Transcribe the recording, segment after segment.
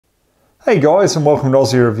Hey guys, and welcome to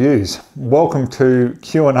Ozzie Reviews. Welcome to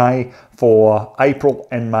Q&A for April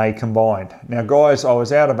and May combined. Now guys, I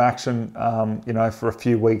was out of action for a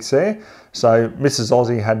few weeks there, so Mrs.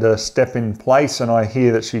 Ozzie had to step in place, and I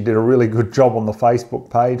hear that she did a really good job on the Facebook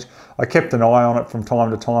page. I kept an eye on it from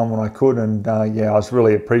time to time when I could, and I was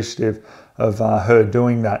really appreciative of her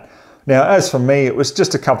doing that. Now, as for me, it was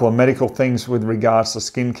just a couple of medical things with regards to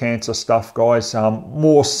skin cancer stuff, guys.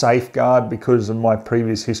 More safeguard because of my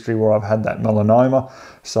previous history where I've had that melanoma.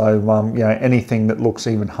 So, anything that looks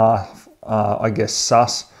even half,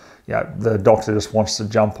 sus, the doctor just wants to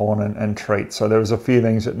jump on and treat. So there was a few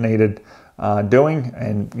things that needed doing,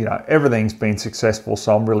 and everything's been successful.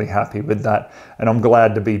 So I'm really happy with that, and I'm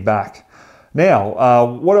glad to be back. Now,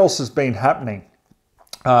 what else has been happening?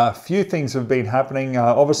 A few things have been happening.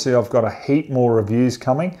 Obviously, I've got a heap more reviews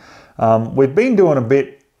coming. We've been doing a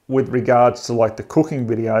bit with regards to like the cooking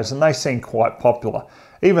videos, and they seem quite popular.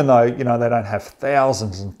 Even though, they don't have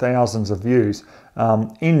thousands and thousands of views.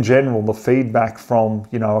 In general, the feedback from,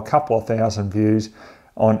 a couple of thousand views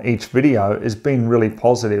on each video has been really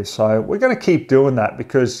positive. So we're going to keep doing that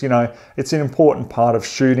because, it's an important part of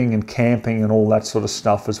shooting and camping and all that sort of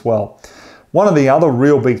stuff as well. One of the other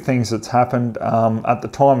real big things that's happened at the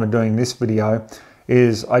time of doing this video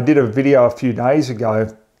is I did a video a few days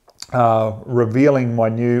ago revealing my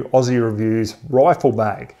new Ozzie Reviews rifle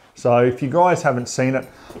bag. So if you guys haven't seen it,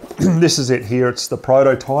 this is it here. It's the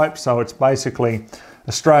prototype. So it's basically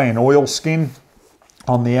Australian oilskin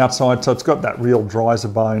on the outside. So it's got that real dry as a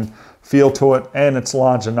bone feel to it, and it's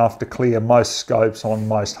large enough to clear most scopes on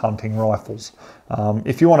most hunting rifles.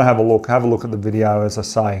 If you want to have a look at the video, as I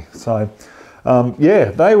say. So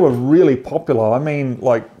they were really popular. I mean,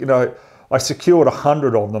 I secured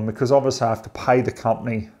 100 of them because obviously I have to pay the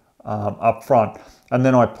company up front, and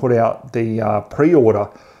then I put out the pre-order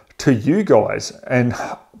to you guys, and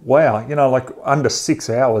wow, under 6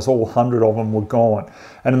 hours, all 100 of them were gone.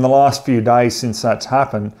 And in the last few days since that's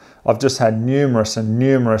happened, I've just had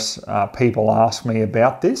numerous people ask me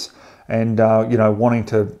about this, and wanting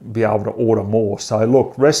to be able to order more. So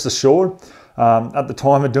look, rest assured, at the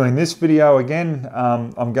time of doing this video again,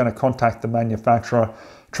 I'm going to contact the manufacturer,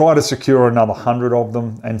 try to secure another 100 of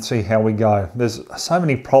them and see how we go. There's so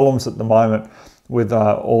many problems at the moment with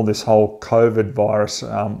all this whole COVID virus,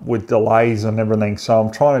 with delays and everything. So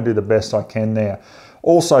I'm trying to do the best I can there.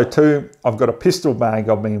 Also too, I've got a pistol bag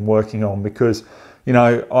I've been working on because,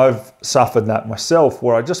 I've suffered that myself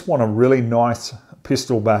where I just want a really nice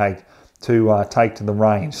pistol bag to take to the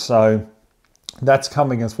range. So that's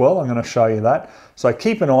coming as well. I'm going to show you that. So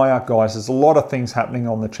keep an eye out, guys. There's a lot of things happening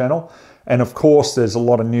on the channel. And of course, there's a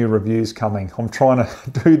lot of new reviews coming. I'm trying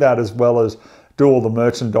to do that as well as do all the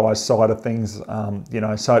merchandise side of things,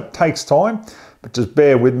 so it takes time, but just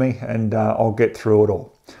bear with me and I'll get through it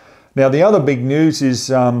all. Now, the other big news is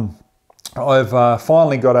I've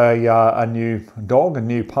finally got a new dog, a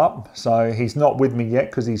new pup. So he's not with me yet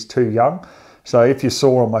because he's too young. So if you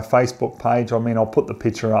saw on my Facebook page, I'll put the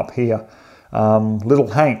picture up here. Little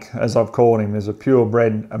Hank, as I've called him, is a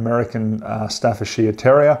purebred American Staffordshire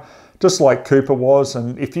Terrier, just like Cooper was.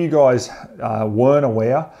 And if you guys weren't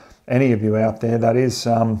aware, any of you out there, that is,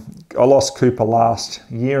 I lost Cooper last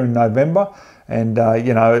year in November, and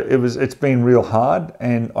it's been real hard,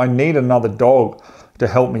 and I need another dog to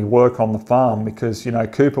help me work on the farm because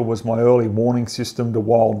Cooper was my early warning system to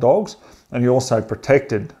wild dogs, and he also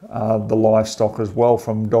protected the livestock as well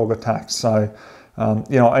from dog attacks. So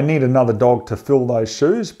I need another dog to fill those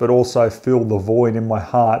shoes, but also fill the void in my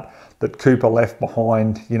heart that Cooper left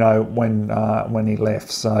behind, when he left.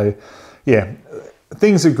 So yeah,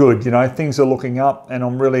 things are good, things are looking up, and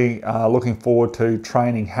I'm really looking forward to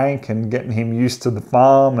training Hank and getting him used to the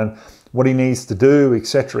farm and what he needs to do,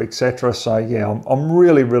 etc., etc. So yeah, I'm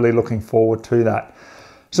really looking forward to that.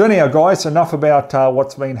 So anyhow, guys, enough about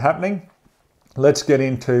what's been happening. Let's get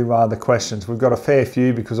into the questions. We've got a fair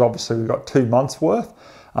few because obviously we've got 2 months worth.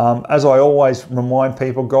 As I always remind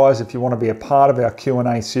people, guys, if you want to be a part of our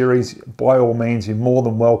Q&A series, by all means, you're more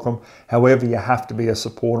than welcome. However, you have to be a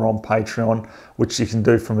supporter on Patreon, which you can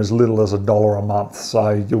do from as little as $1 a month.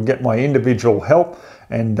 So you'll get my individual help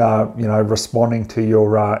and, responding to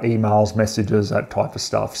your emails, messages, that type of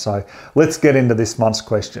stuff. So let's get into this month's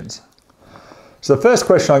questions. So the first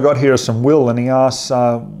question I got here is from Will, and he asks,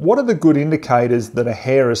 what are the good indicators that a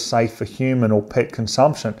hare is safe for human or pet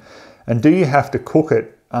consumption? And do you have to cook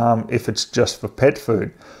it if it's just for pet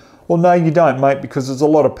food? Well, no, you don't, mate, because there's a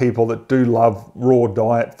lot of people that do love raw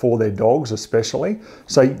diet for their dogs especially,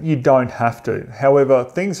 so you don't have to. However,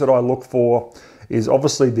 things that I look for is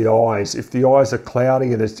obviously the eyes. If the eyes are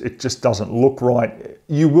cloudy and it just doesn't look right,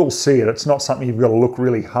 you will see it. It's not something you've got to look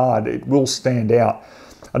really hard. It will stand out.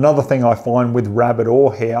 Another thing I find with rabbit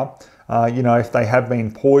or hare, you know, if they have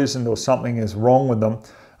been poisoned or something is wrong with them,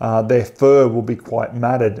 their fur will be quite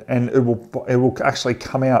matted, and it will actually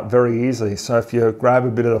come out very easily. So if you grab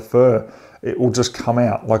a bit of the fur, it will just come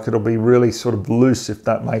out. Like, it'll be really sort of loose, if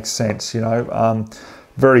that makes sense, you know,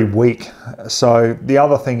 very weak. So the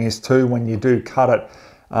other thing is too, when you do cut it,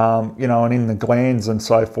 you know, and in the glands and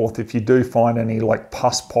so forth, if you do find any like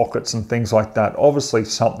pus pockets and things like that, obviously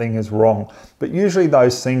something is wrong. But usually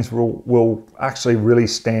those things will actually really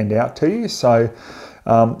stand out to you. So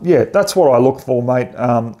yeah, that's what I look for, mate.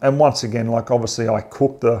 And once again, like, obviously I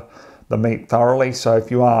cook the meat thoroughly. So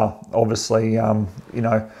if you are obviously, you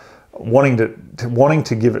know, wanting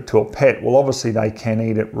to give it to a pet, well, obviously they can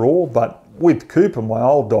eat it raw. But with Cooper, my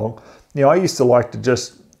old dog, you know, I used to like to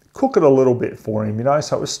just cook it a little bit for him, you know,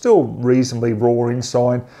 so it was still reasonably raw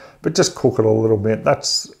inside, but just cook it a little bit.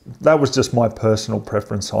 That was just my personal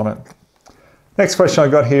preference on it. Next question I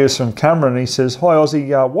got here is from Cameron. He says, "Hi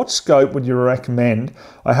Ozzie, what scope would you recommend?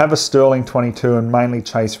 I have a Stirling 22 and mainly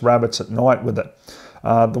chase rabbits at night with it.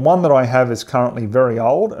 The one that I have is currently very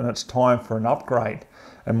old and it's time for an upgrade,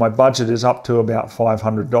 and my budget is up to about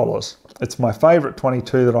 $500. It's my favourite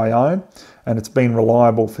 22 that I own, and it's been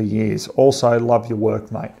reliable for years. Also, love your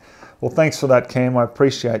work, mate." Well, thanks for that, Cam. I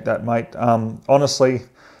appreciate that, mate. Honestly,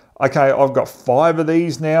 okay, I've got 5 of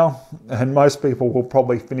these now, and most people will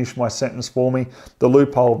probably finish my sentence for me. The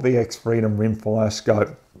Loophole VX Freedom Rimfire Scope.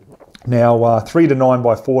 Now, 3 to 9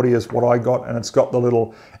 by 40 is what I got, and it's got the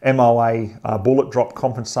little MOA bullet drop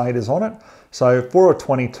compensators on it. So for a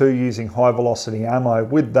 22 using high velocity ammo,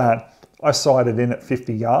 with that, I sight it in at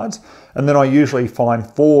 50 yards, and then I usually find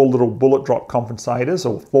 4 little bullet drop compensators,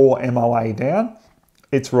 or 4 MOA down.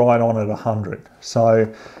 It's right on at 100. So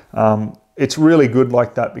it's really good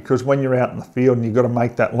like that, because when you're out in the field and you've got to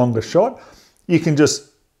make that longer shot, you can just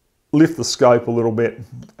lift the scope a little bit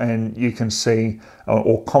and you can see,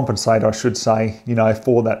 or compensate, I should say, you know,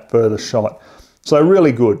 for that further shot. So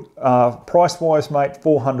really good. Price-wise, mate,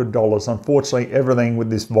 $400. Unfortunately, everything with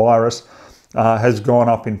this virus has gone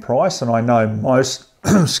up in price, and I know most,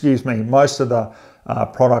 excuse me, most of the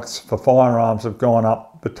products for firearms have gone up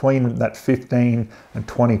between that 15 and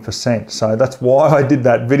 20%. So that's why I did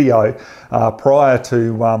that video prior to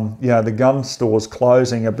you know, the gun stores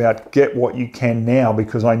closing, about get what you can now,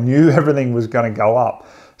 because I knew everything was going to go up.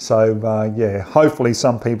 So yeah, hopefully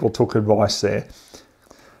some people took advice there.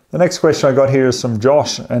 The next question I got here is from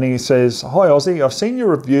Josh, and he says, "Hi Ozzie, I've seen your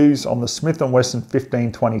reviews on the Smith & Wesson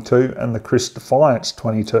 1522 and the Kriss Defiance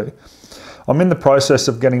 22. I'm in the process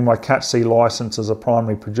of getting my Cat C license as a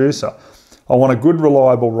primary producer. I want a good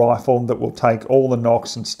reliable rifle that will take all the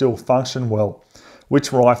knocks and still function well.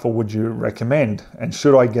 Which rifle would you recommend? And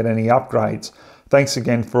should I get any upgrades? Thanks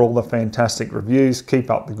again for all the fantastic reviews.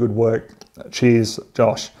 Keep up the good work. Cheers,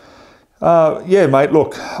 Josh." Yeah, mate,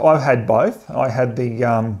 look, I've had both. I had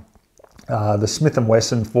the Smith &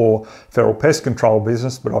 Wesson for feral pest control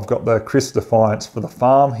business, but I've got the Kriss Defiance for the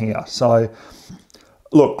farm here. So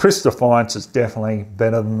look, Kriss Defiance is definitely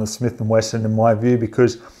better than the Smith & Wesson in my view,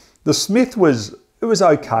 because the Smith was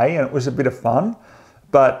okay and it was a bit of fun,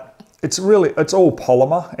 but it's all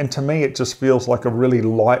polymer, and to me it just feels like a really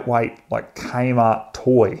lightweight, like Kmart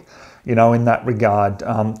toy, you know, in that regard,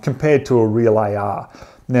 compared to a real AR.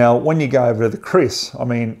 Now, when you go over to the Kriss, I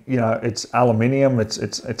mean, you know, it's aluminium,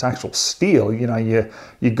 it's actual steel, you know,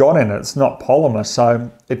 you got in it, it's not polymer, so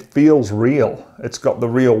it feels real. It's got the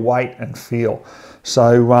real weight and feel.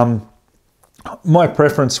 So my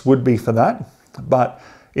preference would be for that. But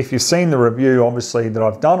if you've seen the review, obviously, that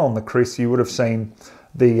I've done on the Kriss, you would have seen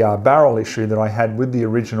the barrel issue that I had with the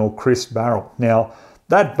original Kriss barrel. Now,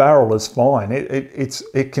 that barrel is fine.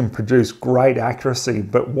 It can produce great accuracy,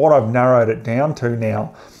 but what I've narrowed it down to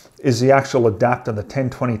now is the actual adapter, the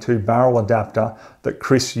 1022 barrel adapter that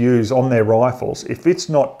Kriss use on their rifles. If it's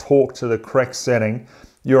not torqued to the correct setting,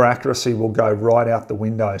 your accuracy will go right out the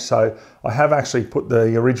window. So I have actually put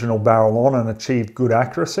the original barrel on and achieved good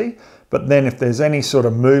accuracy, but then if there's any sort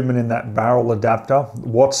of movement in that barrel adapter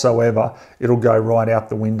whatsoever, it'll go right out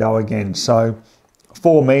the window again. So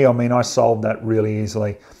for me, I mean, I solved that really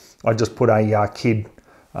easily. I just put a Kid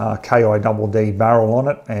KIDD barrel on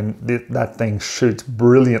it, and that thing shoots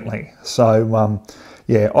brilliantly. So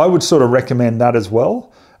yeah, I would sort of recommend that as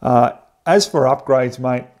well. As for upgrades,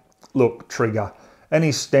 mate, look, trigger.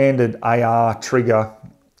 Any standard AR trigger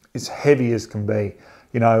is heavy as can be.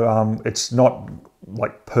 You know, it's not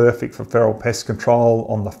like perfect for feral pest control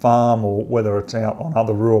on the farm or whether it's out on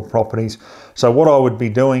other rural properties. So what I would be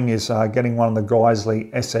doing is getting one of the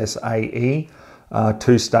Geisley SSAE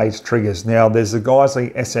two-stage triggers. Now there's the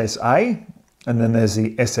Geisley SSA and then there's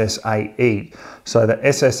the SSAE. So the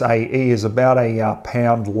SSAE is about a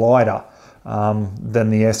pound lighter than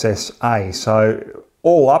the SSA. So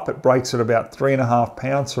all up, it breaks at about 3.5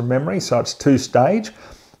 pounds from memory. So it's two-stage.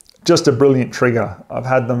 Just a brilliant trigger. I've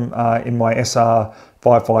had them in my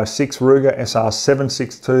SR556 Ruger,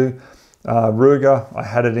 SR762 Ruger. I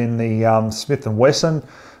had it in the Smith & Wesson.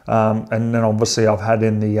 And then obviously I've had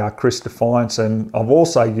in the Kriss Defiance, and I've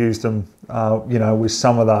also used them, you know, with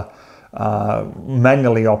some of the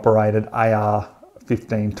manually operated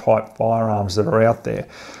AR-15 type firearms that are out there.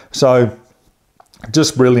 So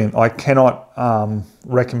just brilliant. I cannot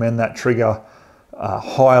recommend that trigger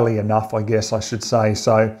highly enough, I guess I should say.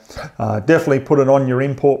 So definitely put it on your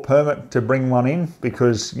import permit to bring one in,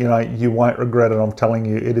 because you know you won't regret it. I'm telling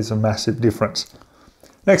you, it is a massive difference.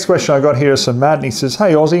 Next question I got here is from Matt, and he says,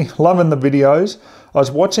 "Hey Ozzie, loving the videos. I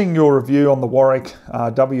was watching your review on the Warwick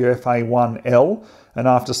WFA1L, and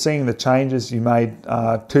after seeing the changes you made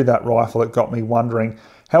to that rifle, it got me wondering,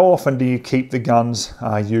 how often do you keep the guns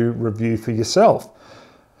you review for yourself?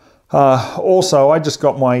 Also, I just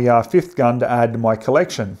got my fifth gun to add to my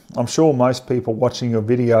collection. I'm sure most people watching your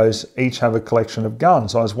videos each have a collection of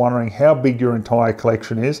guns. I was wondering how big your entire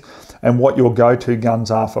collection is and what your go-to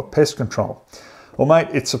guns are for pest control." Well, mate,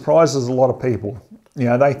 it surprises a lot of people. You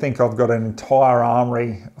know, they think I've got an entire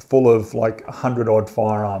armory full of like 100 odd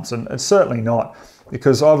firearms, and it's certainly not,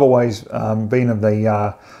 because I've always been of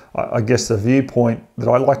the, I guess, the viewpoint that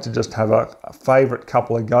I like to just have a favourite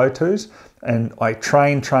couple of go-tos, and I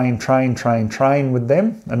train with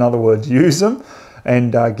them. In other words, use them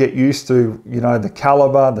and get used to, you know, the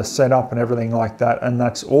caliber, the setup and everything like that. And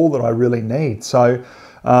that's all that I really need. So,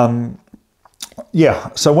 yeah,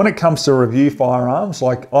 so when it comes to review firearms,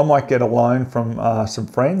 like I might get a loan from some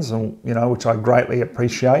friends, and you know, which I greatly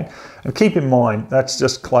appreciate. And keep in mind, that's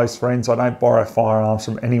just close friends. I don't borrow firearms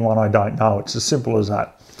from anyone I don't know. It's as simple as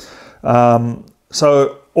that.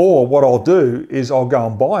 Or what I'll do is I'll go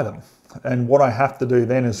and buy them. And what I have to do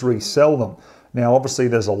then is resell them. Now, obviously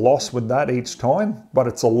there's a loss with that each time, but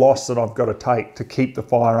it's a loss that I've got to take to keep the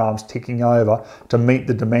firearms ticking over to meet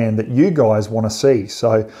the demand that you guys want to see.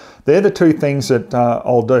 So they're the two things that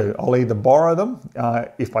I'll do. I'll either borrow them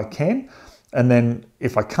if I can, and then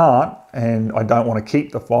if I can't and I don't want to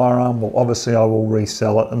keep the firearm, well, obviously I will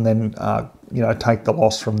resell it and then, you know, take the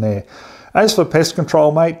loss from there. As for pest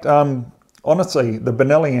control, mate, honestly, the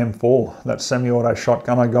Benelli M4, that semi-auto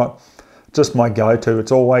shotgun I got, just my go-to.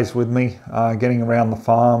 It's always with me getting around the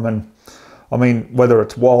farm, and I mean, whether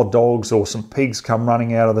it's wild dogs or some pigs come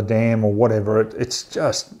running out of the dam or whatever, it's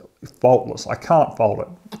just faultless. I can't fault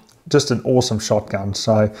it. Just an awesome shotgun.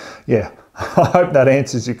 So yeah, I hope that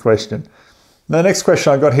answers your question. The next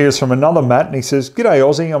question I got here is from another Matt, and he says, "G'day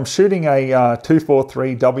Ozzie, I'm shooting a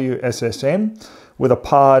 243 WSSM with a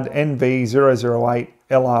PARD NV008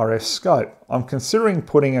 LRF scope. I'm considering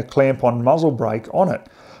putting a clamp-on muzzle brake on it,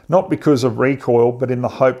 not because of recoil, but in the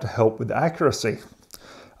hope to help with accuracy.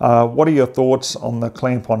 What are your thoughts on the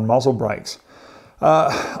clamp-on muzzle brakes?"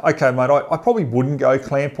 Okay, mate, I probably wouldn't go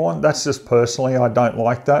clamp-on. That's just personally, I don't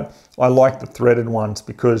like that. I like the threaded ones,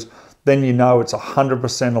 because then you know it's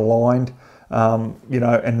 100% aligned, you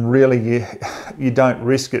know, and really you don't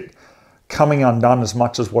risk it coming undone as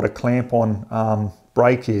much as what a clamp-on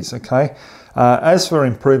brake is, okay? As for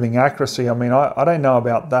improving accuracy, I mean, I don't know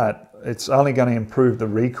about that. It's only going to improve the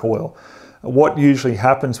recoil. What usually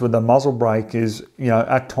happens with the muzzle brake is, you know,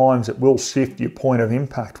 at times it will shift your point of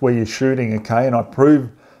impact where you're shooting, okay? And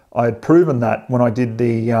I had proven that when I did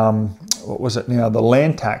the, what was it now, the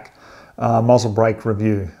Lantac muzzle brake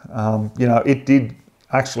review. You know, it did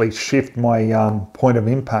actually shift my point of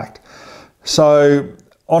impact. So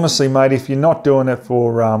honestly, mate, if you're not doing it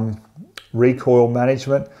for recoil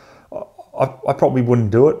management, I probably wouldn't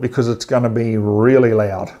do it, because it's going to be really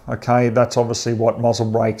loud, okay? That's obviously what muzzle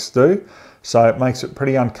brakes do. So it makes it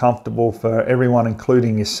pretty uncomfortable for everyone,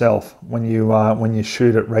 including yourself, when you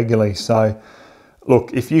shoot it regularly. So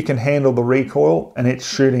look, if you can handle the recoil and it's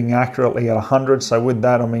shooting accurately at 100, so with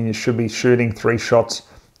that, I mean, you should be shooting 3 shots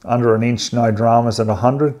under an inch, no dramas at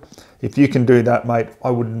 100. If you can do that, mate, I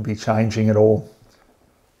wouldn't be changing at all.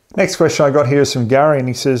 Next question I got here is from Gary, and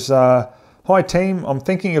he says, "Hi team, I'm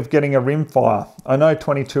thinking of getting a rimfire. I know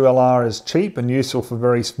 22LR is cheap and useful for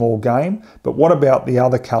very small game, but what about the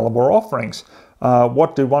other caliber offerings?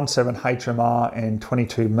 What do 17 HMR and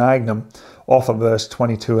 22 Magnum offer versus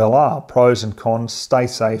 22LR? Pros and cons, stay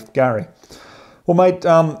safe, Gary." Well, mate,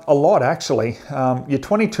 a lot actually. Your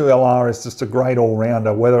 22 LR is just a great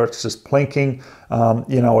all-rounder, whether it's just plinking,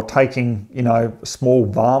 or taking, small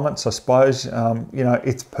varmints, I suppose.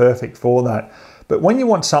 It's perfect for that. But when you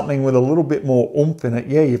want something with a little bit more oomph in it,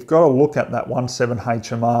 yeah, you've got to look at that 1.7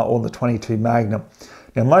 HMR or the 22 Magnum.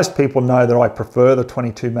 Now, most people know that I prefer the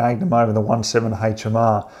 22 Magnum over the 1.7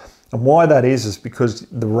 HMR. And why that is because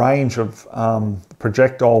the range of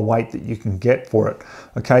projectile weight that you can get for it.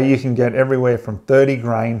 Okay, you can get everywhere from 30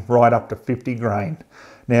 grain right up to 50 grain.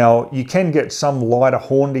 Now, you can get some lighter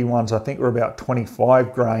Hornby ones, I think were about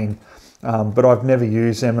 25 grain, but I've never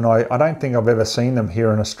used them, and I don't think I've ever seen them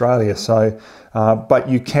here in Australia. So, but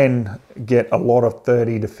you can get a lot of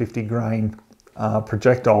 30 to 50 grain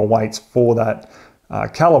projectile weights for that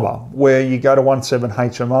caliber. Where you go to 1.7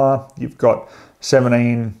 HMR, you've got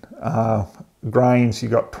 17 grains,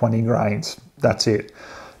 you've got 20 grains. That's it.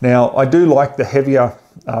 Now, I do like the heavier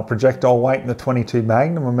projectile weight in the 22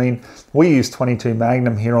 Magnum. I mean, we use 22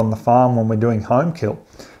 Magnum here on the farm when we're doing home kill.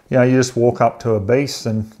 You just walk up to a beast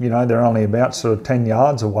and, they're only about sort of 10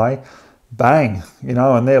 yards away, bang,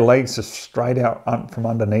 and their legs are straight out from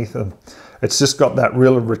underneath them. It's just got that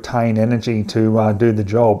real retained energy to do the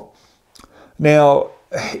job. Now,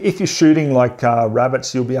 if you're shooting like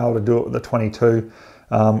rabbits, you'll be able to do it with the 22.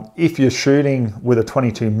 If you're shooting with a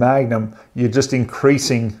 22 Magnum, you're just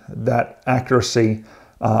increasing that accuracy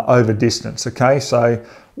over distance, okay? So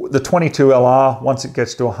the 22 LR, once it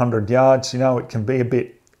gets to 100 yards, it can be a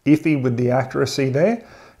bit iffy with the accuracy there.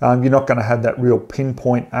 You're not going to have that real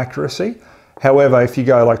pinpoint accuracy. However, if you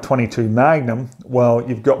go like 22 Magnum, well,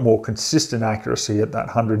 you've got more consistent accuracy at that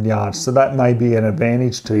 100 yards. So that may be an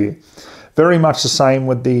advantage to you. Very much the same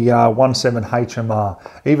with the 1.7 HMR.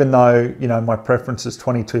 Even though, my preference is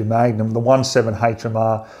 22 Magnum, the 1.7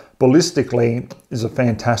 HMR ballistically is a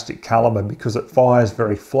fantastic caliber because it fires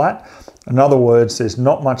very flat. In other words, there's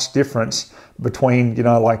not much difference between,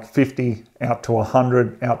 like 50 out to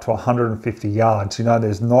 100, out to 150 yards.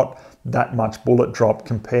 There's not that much bullet drop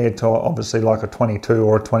compared to obviously like a 22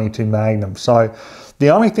 or a 22 Magnum. So the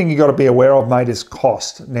only thing you got to be aware of, mate, is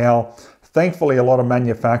cost. Now, thankfully, a lot of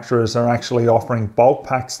manufacturers are actually offering bulk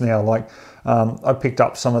packs now. Like I picked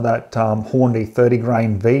up some of that Hornby 30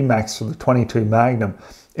 grain VMAX for the 22 Magnum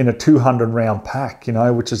in a 200 round pack,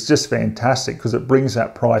 which is just fantastic because it brings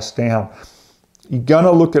that price down. You're going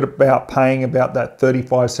to look at paying about that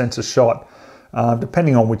 35 cents a shot,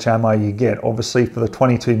 depending on which ammo you get. Obviously, for the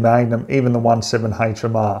 22 Magnum, even the 1.7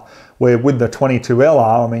 HMR, where with the 22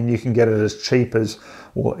 LR, I mean, you can get it as cheap as,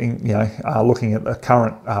 looking at the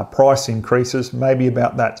current price increases, maybe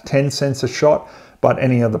about that 10 cents a shot. But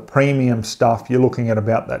any of the premium stuff, you're looking at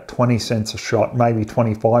about that 20 cents a shot, maybe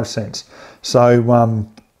 25 cents. So,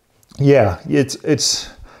 yeah, it's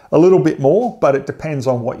a little bit more, but it depends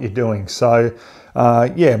on what you're doing. So,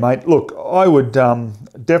 yeah, mate, look, I would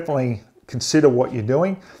definitely consider what you're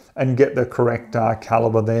doing and get the correct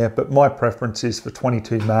caliber there. But my preference is for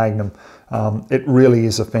 22 Magnum. It really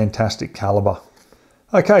is a fantastic caliber.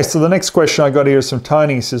 Okay, so the next question I got here is from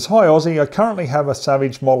Tony. He says, "Hi Ozzie, I currently have a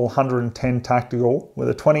Savage Model 110 Tactical with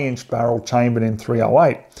a 20-inch barrel chambered in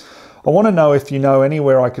 308. I want to know if you know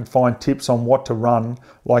anywhere I could find tips on what to run,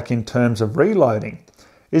 like in terms of reloading.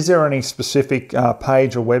 Is there any specific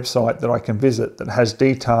page or website that I can visit that has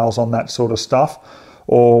details on that sort of stuff?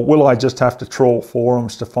 Or will I just have to trawl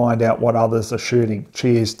forums to find out what others are shooting?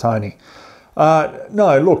 Cheers, Tony."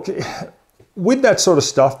 No, look, with that sort of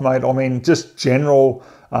stuff, mate, I mean, just general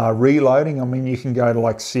reloading, I mean, you can go to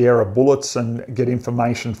like Sierra Bullets and get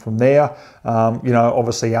information from there.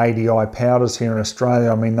 Obviously ADI Powders here in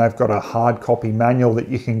Australia, I mean, they've got a hard copy manual that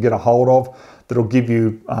you can get a hold of that'll give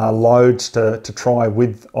you loads to try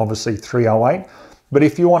with, obviously, 308. But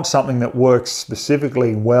if you want something that works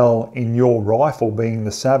specifically well in your rifle, being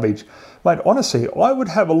the Savage, mate, honestly, I would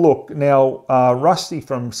have a look. Now, Rusty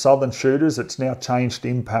from Southern Shooters, it's now changed to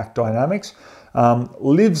Impact Dynamics,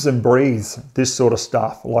 lives and breathes this sort of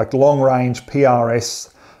stuff, like long range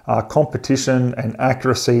PRS, competition and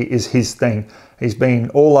accuracy is his thing. He's been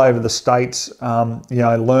all over the States,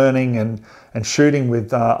 learning and shooting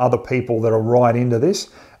with other people that are right into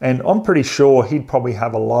this. And I'm pretty sure he'd probably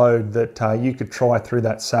have a load that you could try through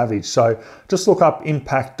that Savage. So just look up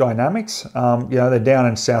Impact Dynamics. They're down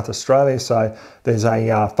in South Australia. So there's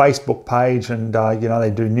a Facebook page and, they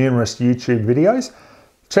do numerous YouTube videos.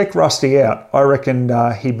 Check Rusty out. I reckon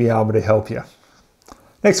he'd be able to help you.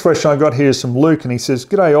 Next question I got here is from Luke, and he says,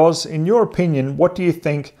 "G'day Oz, in your opinion, what do you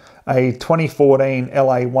think a 2014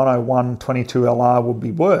 LA101 22 LR would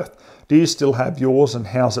be worth? Do you still have yours and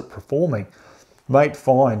how's it performing?" Mate,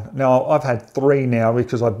 fine. Now, I've had 3 now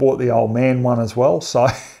because I bought the old man one as well. So,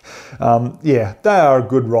 yeah, they are a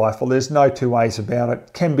good rifle. There's no two ways about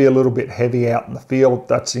it. Can be a little bit heavy out in the field.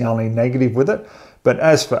 That's the only negative with it. But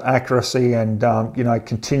as for accuracy and, you know,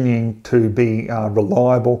 continuing to be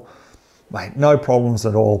reliable, mate, no problems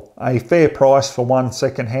at all. A fair price for one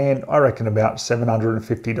second hand, I reckon about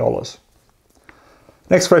 $750.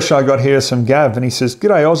 Next question I got here is from Gav, and he says,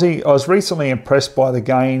 "G'day Ozzie, I was recently impressed by the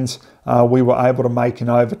gains we were able to make in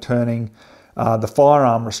overturning the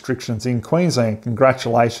firearm restrictions in Queensland.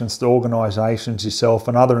 Congratulations to organisations, yourself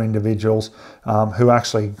and other individuals who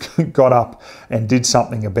actually got up and did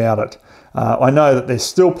something about it. I know that there's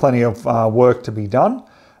still plenty of work to be done.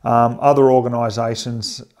 Other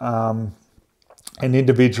organisations and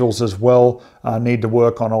individuals as well need to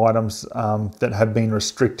work on items that have been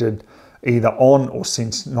restricted either on or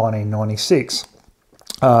since 1996.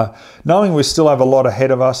 Knowing we still have a lot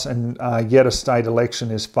ahead of us and yet a state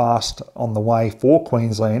election is fast on the way for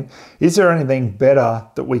Queensland, is there anything better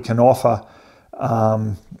that we can offer,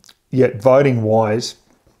 yet voting wise,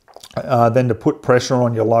 than to put pressure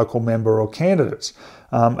on your local member or candidates?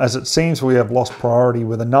 As it seems we have lost priority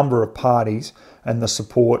with a number of parties and the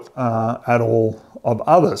support at all of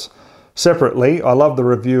others. Separately, I love the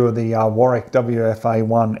review of the Warwick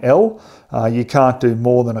WFA-1L. You can't do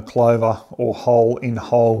more than a clover or hole in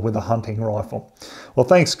hole with a hunting rifle." Well,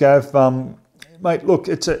 thanks, Gav. Mate, look,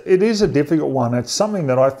 it is a difficult one. It's something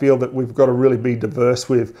that I feel that we've got to really be diverse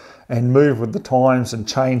with and move with the times and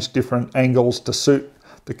change different angles to suit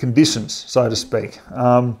the conditions, so to speak.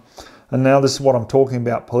 And now this is what I'm talking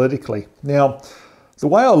about politically. Now, the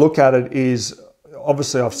way I look at it is,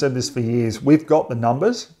 obviously I've said this for years, we've got the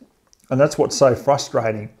numbers, and that's what's so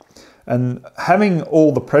frustrating. And having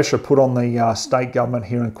all the pressure put on the state government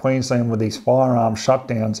here in Queensland with these firearm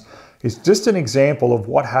shutdowns is just an example of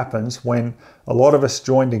what happens when a lot of us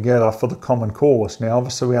join together for the common cause. Now,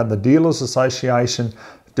 obviously we had the Dealers Association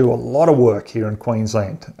do a lot of work here in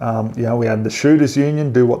Queensland. You know, we had the Shooters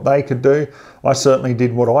Union do what they could do. I certainly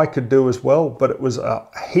did what I could do as well, but it was a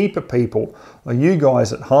heap of people, you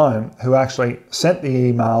guys at home, who actually sent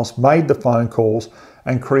the emails, made the phone calls,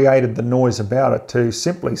 and created the noise about it to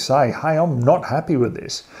simply say, hey, I'm not happy with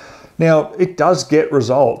this. Now, it does get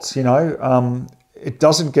results, you know. It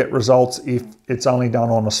doesn't get results if it's only done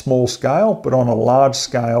on a small scale, but on a large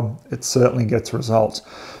scale, it certainly gets results.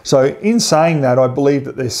 So in saying that, I believe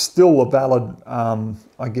that there's still a valid,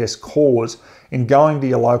 I guess, cause in going to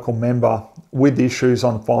your local member with issues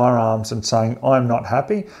on firearms and saying, I'm not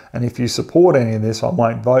happy, and if you support any of this, I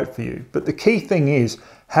won't vote for you. But the key thing is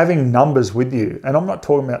having numbers with you. And I'm not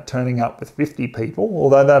talking about turning up with 50 people,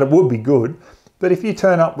 although that would be good. But if you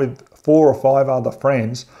turn up with 4 or 5 other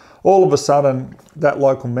friends, all of a sudden that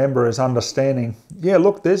local member is understanding, yeah,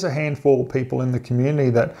 look, there's a handful of people in the community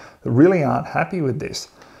that really aren't happy with this.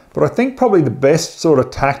 But I think probably the best sort of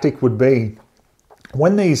tactic would be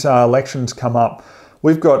when these elections come up,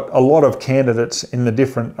 we've got a lot of candidates in the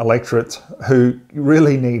different electorates who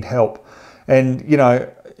really need help. And, you know,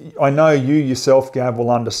 I know you yourself, Gav, will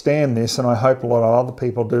understand this, and I hope a lot of other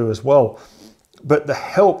people do as well. But the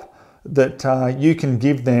help that you can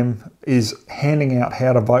give them is handing out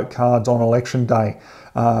how to vote cards on election day,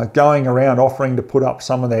 going around offering to put up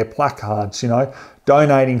some of their placards, you know,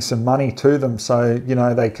 donating some money to them so, you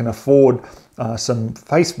know, they can afford some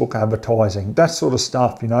Facebook advertising, that sort of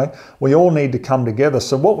stuff, you know. We all need to come together.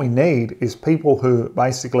 So what we need is people who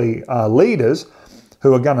basically are leaders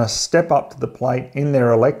who are going to step up to the plate in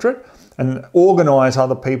their electorate and organise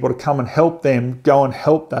other people to come and help them go and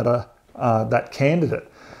help that candidate.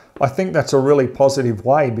 I think that's a really positive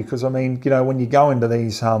way because, I mean, you know, when you go into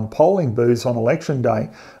these polling booths on election day,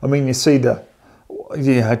 I mean, you see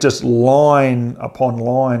just line upon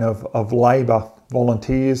line of Labor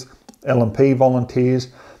volunteers, LNP volunteers,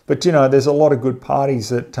 but, you know, there's a lot of good parties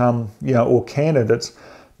that, you know, or candidates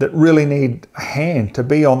that really need a hand to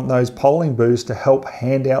be on those polling booths to help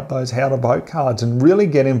hand out those how to vote cards and really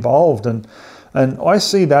get involved. And I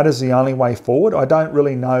see that as the only way forward. I don't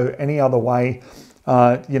really know any other way,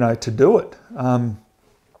 you know, to do it.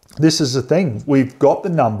 This is the thing. We've got the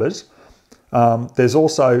numbers. There's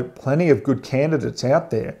also plenty of good candidates out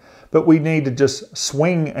there, but we need to just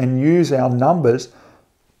swing and use our numbers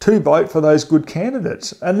to vote for those good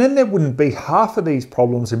candidates. And then there wouldn't be half of these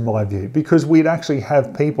problems in my view, because we'd actually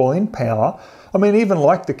have people in power. I mean, even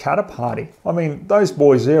like the Katter Party. I mean, those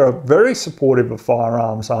boys there are very supportive of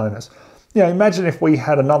firearms owners. You know, imagine if we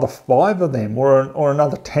had another 5 of them or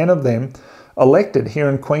another 10 of them elected here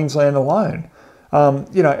in Queensland alone.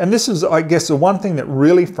 You know, and this is, I guess, the one thing that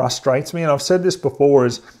really frustrates me, and I've said this before,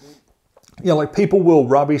 is, you know, like people will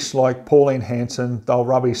rubbish like Pauline Hanson, they'll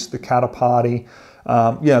rubbish the Kata Party,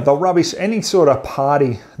 you know, they'll rubbish any sort of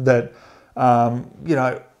party that, you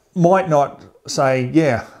know, might not say,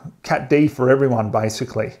 yeah, Cat D for everyone,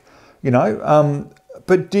 basically, you know.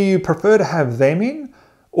 But do you prefer to have them in,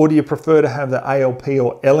 or do you prefer to have the ALP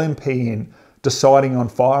or LMP in deciding on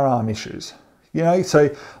firearm issues? You know, so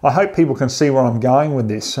I hope people can see where I'm going with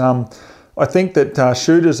this. I think that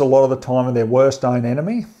shooters a lot of the time are their worst own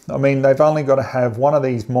enemy. I mean, they've only got to have one of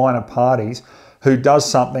these minor parties who does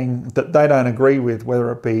something that they don't agree with,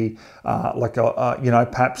 whether it be like, you know,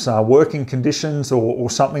 perhaps working conditions or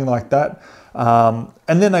something like that.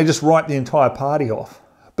 And then they just write the entire party off.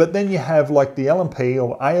 But then you have like the LMP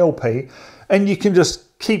or ALP, and you can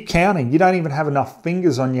just keep counting. You don't even have enough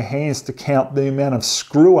fingers on your hands to count the amount of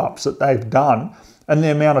screw ups that they've done and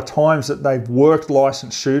the amount of times that they've worked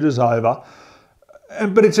licensed shooters over.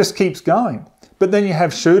 But it just keeps going. But then you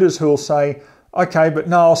have shooters who will say, okay, but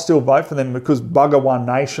no, I'll still vote for them because bugger One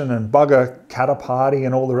Nation and bugger Kata Party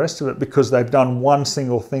and all the rest of it because they've done one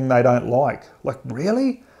single thing they don't like. Like,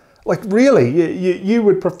 really? Like, really? You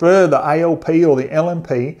would prefer the ALP or the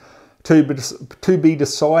LMP to be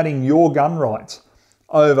deciding your gun rights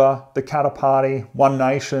over the Kata Party, One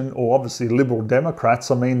Nation, or obviously Liberal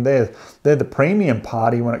Democrats. I mean, they're the premium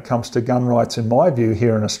party when it comes to gun rights, in my view,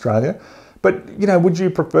 here in Australia. But, you know, would you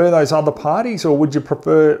prefer those other parties, or would you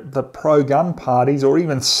prefer the pro-gun parties or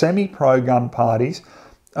even semi-pro-gun parties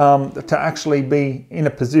to actually be in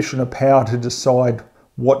a position of power to decide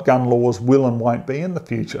what gun laws will and won't be in the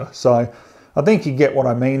future? So I think you get what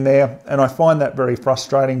I mean there, and I find that very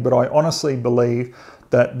frustrating, but I honestly believe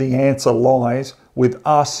that the answer lies with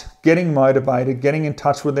us getting motivated, getting in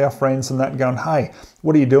touch with our friends and that, and going, hey,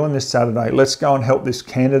 what are you doing this Saturday? Let's go and help this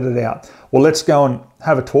candidate out. Well, let's go and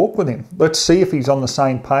have a talk with him. Let's see if he's on the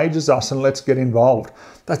same page as us and let's get involved.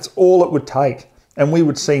 That's all it would take. And we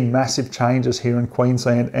would see massive changes here in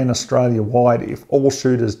Queensland and Australia wide if all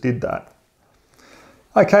shooters did that.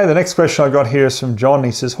 Okay, the next question I got here is from John.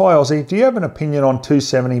 He says, hi Ozzie, do you have an opinion on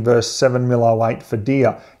 270 versus 7mm08 for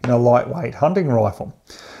deer in a lightweight hunting rifle?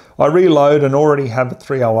 I reload and already have a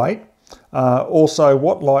 308. Also,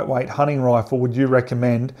 what lightweight hunting rifle would you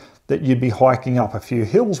recommend that you'd be hiking up a few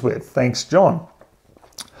hills with? Thanks, John.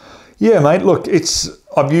 Yeah, mate, look,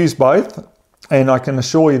 I've used both, and I can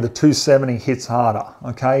assure you the 270 hits harder,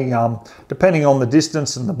 okay? Depending on the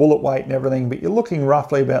distance and the bullet weight and everything, but you're looking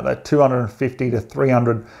roughly about that 250 to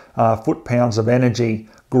 300 foot-pounds of energy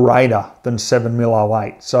greater than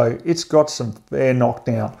 7mm08. So it's got some fair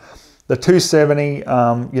knockdown. The 270,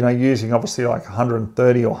 you know, using obviously like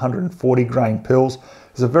 130 or 140 grain pills,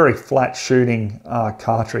 is a very flat shooting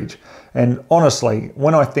cartridge. And honestly,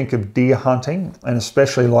 when I think of deer hunting, and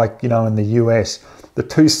especially like, you know, in the US, the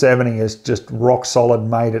 270 is just rock solid,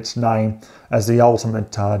 made its name as the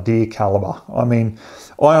ultimate deer caliber. I mean,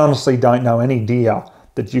 I honestly don't know any deer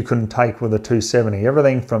that you couldn't take with a 270.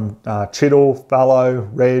 Everything from Chital, fallow,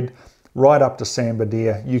 red, right up to sambar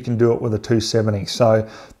deer, you can do it with a 270. So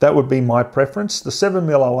that would be my preference. The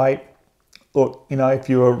 7mm08, look, you know, if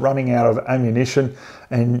you were running out of ammunition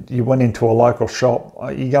and you went into a local shop,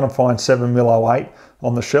 you're going to find 7mm08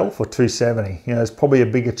 on the shelf or 270. You know, there's probably a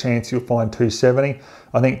bigger chance you'll find 270.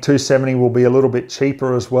 I think 270 will be a little bit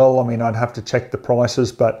cheaper as well. I mean, I'd have to check the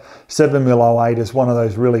prices, but 7mm08 is one of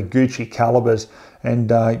those really Gucci calibers. And,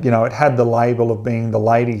 you know, it had the label of being the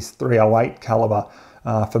ladies 308 caliber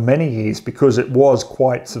for many years because it was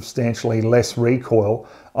quite substantially less recoil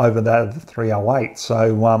over that of the 308.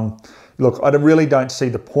 So, look, I really don't see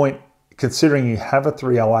the point, considering you have a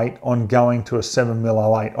 308, on going to a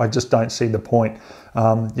 7mm08. I just don't see the point.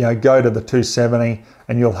 You know, go to the 270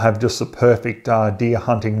 and you'll have just the perfect deer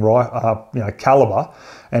hunting caliber.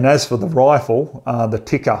 And as for the rifle, the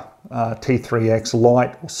Tikka T3X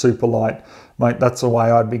light or super light, mate, that's the way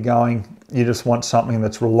I'd be going. You just want something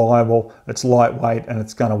that's reliable, it's lightweight, and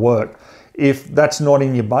it's going to work. If that's not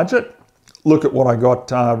in your budget, look at what I got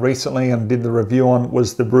recently and did the review on,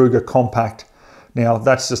 was the Brugger Compact. Now,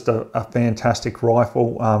 that's just a fantastic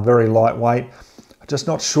rifle, very lightweight. I'm just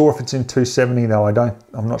not sure if it's in 270 though.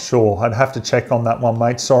 I'm not sure. I'd have to check on that one,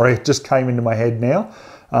 mate. Sorry, it just came into my head now.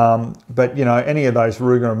 But you know, any of those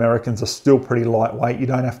Ruger Americans are still pretty lightweight. You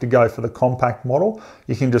don't have to go for the compact model.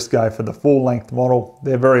 You can just go for the full length model.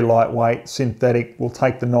 They're very lightweight, synthetic, will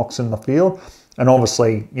take the knocks in the field. And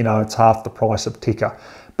obviously, you know, it's half the price of Tikka.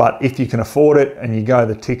 But if you can afford it and you go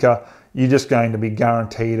the Tikka, you're just going to be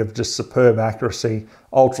guaranteed of just superb accuracy,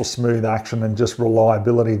 ultra smooth action, and just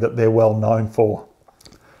reliability that they're well known for.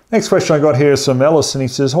 Next question I got here is from Ellis, and he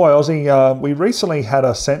says, "Hi Ozzie, we recently had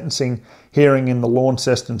a sentencing hearing in the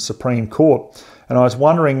Launceston Supreme Court, and I was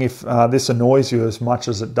wondering if this annoys you as much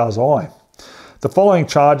as it does I. The following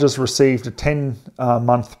charges received a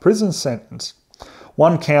 10-month prison sentence.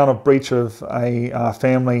 1 count of breach of a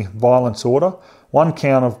family violence order, 1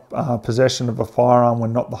 count of possession of a firearm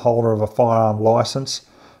when not the holder of a firearm licence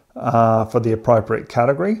for the appropriate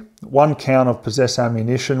category, 1 count of possess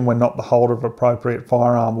ammunition when not the holder of appropriate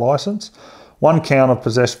firearm licence, 1 count of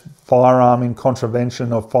possess firearm in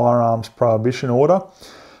contravention of firearms prohibition order,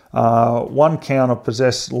 1 count of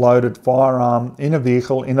possess loaded firearm in a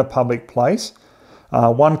vehicle in a public place,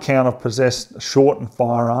 1 count of possess shortened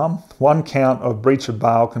firearm, 1 count of breach of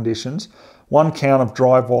bail conditions, 1 count of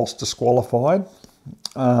drive whilst disqualified,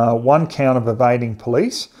 1 count of evading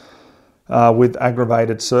police with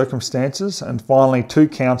aggravated circumstances, and finally 2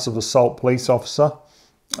 counts of assault police officer.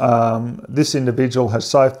 This individual has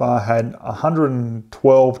so far had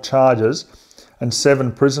 112 charges and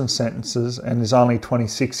 7 prison sentences and is only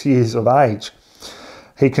 26 years of age.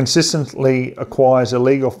 He consistently acquires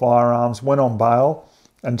illegal firearms when on bail,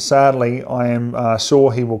 and sadly I am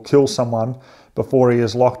sure he will kill someone before he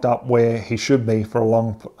is locked up where he should be for a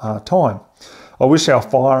long time. I wish our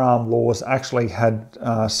firearm laws actually had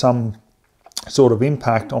some sort of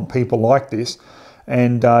impact on people like this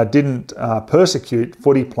and didn't persecute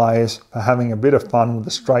footy players for having a bit of fun with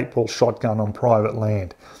a straight pull shotgun on private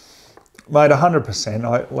land." Mate, 100%.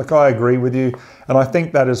 I agree with you, and I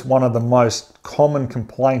think that is one of the most common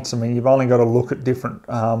complaints. I mean, you've only got to look at different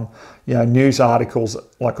news articles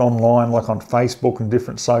like online, like on Facebook and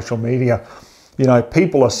different social media. You know,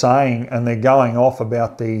 people are saying, and they're going off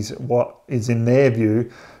about these, what is in their view,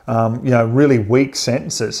 really weak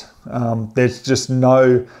sentences. There's just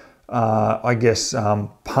no,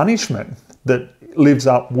 punishment that lives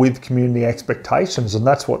up with community expectations, and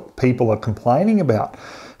that's what people are complaining about.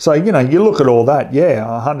 So, you look at all that, yeah,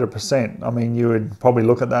 100%. I mean, you would probably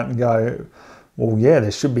look at that and go, well, yeah, there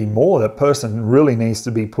should be more. That person really needs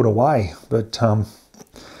to be put away. But,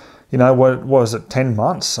 what was it, 10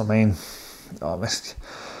 months? I mean,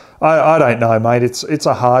 I don't know, mate. It's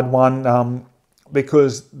a hard one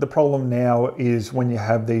because the problem now is when you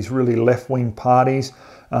have these really left-wing parties,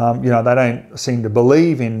 they don't seem to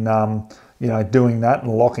believe in doing that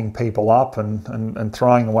and locking people up and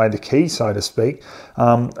throwing away the key, so to speak.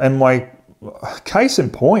 And my case in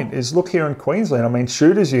point is, look here in Queensland. I mean,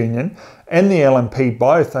 Shooters Union and the LNP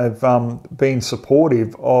both have been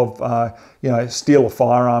supportive of, steal a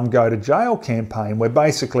firearm, go to jail campaign, where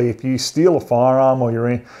basically if you steal a firearm or you're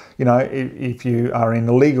in, if you are in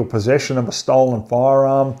illegal possession of a stolen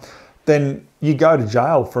firearm, then you go to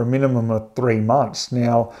jail for a minimum of 3 months.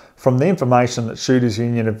 Now, from the information that Shooters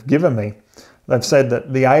Union have given me, they've said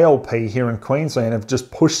that the ALP here in Queensland have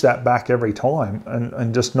just pushed that back every time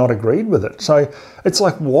and just not agreed with it. So it's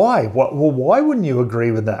like, why? Well, why wouldn't you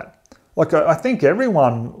agree with that? Like, I think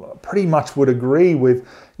everyone pretty much would agree with,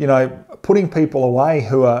 putting people away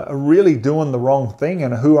who are really doing the wrong thing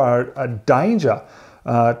and who are a danger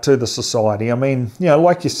to the society. I mean,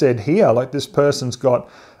 like you said here, like this person's got,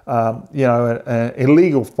 an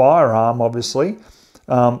illegal firearm, obviously.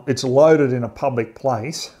 It's loaded in a public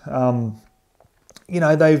place.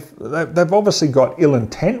 They've obviously got ill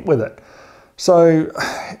intent with it. So,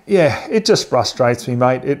 yeah, it just frustrates me,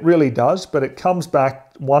 mate. It really does. But it comes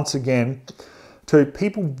back once again to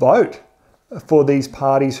people vote for these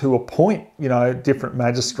parties who appoint, different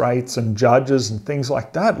magistrates and judges and things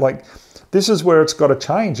like that. Like, this is where it's got to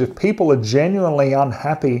change. If people are genuinely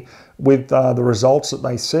unhappy with the results that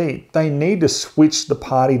they see, they need to switch the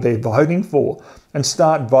party they're voting for and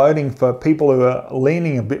start voting for people who are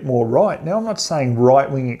leaning a bit more right. Now, I'm not saying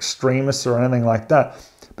right-wing extremists or anything like that,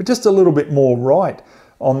 but just a little bit more right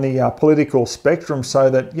on the political spectrum, so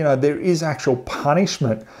that, there is actual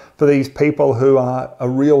punishment for these people who are a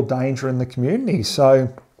real danger in the community. So,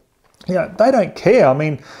 they don't care. I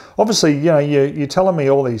mean, obviously, you're telling me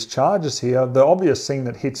all these charges here. The obvious thing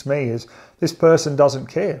that hits me is this person doesn't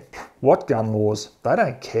care. What gun laws? They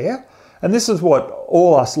don't care. And this is what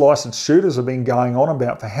all us licensed shooters have been going on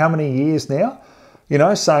about for how many years now?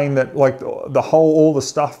 Saying that, like, all the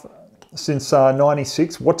stuff since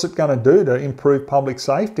 96, what's it going to do to improve public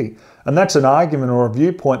safety? And that's an argument or a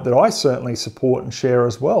viewpoint that I certainly support and share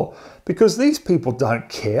as well, because these people don't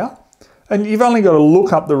care. And you've only got to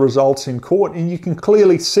look up the results in court and you can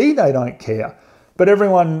clearly see they don't care. But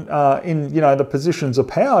everyone in the positions of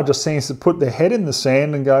power just seems to put their head in the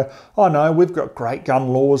sand and go, oh no, we've got great gun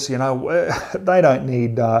laws, they don't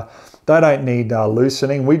need They don't need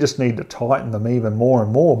loosening. We just need to tighten them even more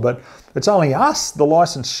and more. But it's only us, the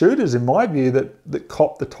licensed shooters, in my view, that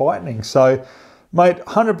cop the tightening. So, mate,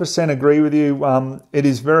 100% agree with you. It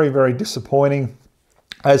is very, very disappointing.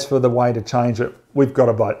 As for the way to change it, we've got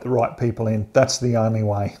to vote the right people in. That's the only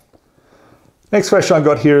way. Next question I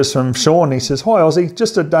got here is from Sean. He says, "Hi Ozzie,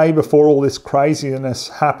 just a day before all this craziness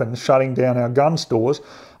happened, shutting down our gun stores,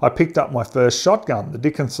 I picked up my first shotgun, the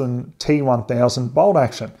Dickinson T1000 bolt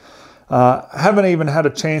action. Haven't even had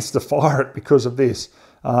a chance to fire it because of this.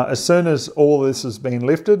 As soon as all this has been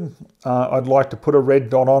lifted, I'd like to put a red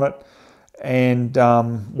dot on it, and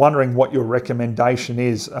wondering what your recommendation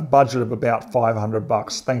is. A budget of about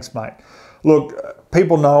 $500. Thanks, mate." Look,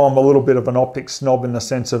 people know I'm a little bit of an optics snob in the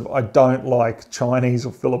sense of I don't like Chinese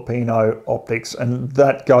or Filipino optics, and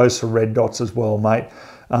that goes for red dots as well, mate.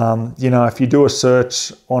 You know, if you do a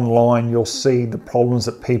search online, you'll see the problems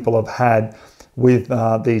that people have had with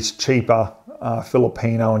these cheaper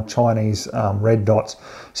Filipino and Chinese red dots.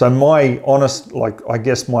 So my honest, I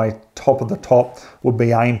guess my top of the top would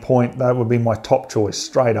be Aim Point. That would be my top choice,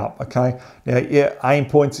 straight up, okay? Now, yeah, Aim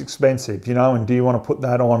Point's expensive, you know, and do you want to put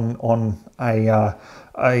that on I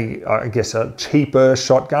guess a cheaper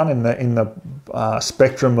shotgun in the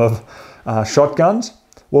spectrum of shotguns?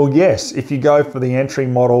 Well, yes, if you go for the entry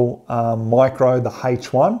model micro, the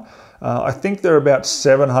H1, I think they're about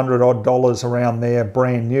 $700 odd around there,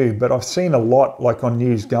 brand new. But I've seen a lot, like on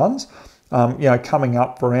used guns, you know, coming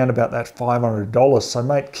up for around about that $500. So,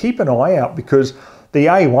 mate, keep an eye out, because the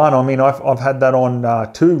A1, I mean, I've had that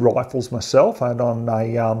on 2 rifles myself. I had on my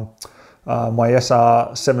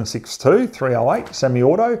SR762 308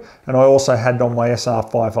 semi-auto, and I also had on my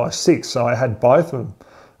SR556. So I had both of them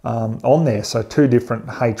on there, so 2 different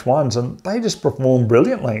H1s, and they just perform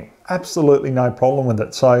brilliantly. Absolutely no problem with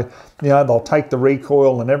it. So, you know, they'll take the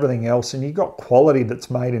recoil and everything else, and you've got quality that's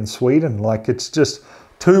made in Sweden. Like, it's just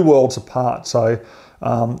 2 worlds apart. So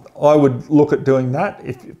I would look at doing that.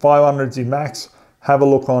 If 500's your max, have a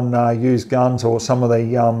look on used guns or some of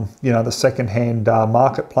the you know, the second-hand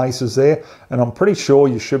marketplaces there, and I'm pretty sure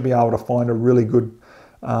you should be able to find a really good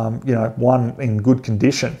you know, one in good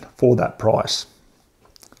condition for that price.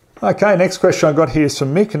 Okay, next question I got here is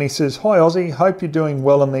from Mick, and he says, "Hi Ozzie, hope you're doing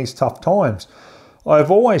well in these tough times. I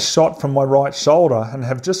have always shot from my right shoulder and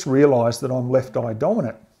have just realised that I'm left eye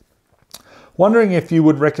dominant. Wondering if you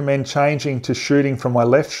would recommend changing to shooting from my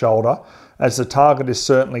left shoulder, as the target is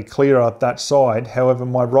certainly clearer at that side. However,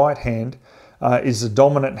 my right hand is the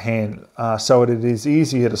dominant hand, so it is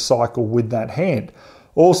easier to cycle with that hand.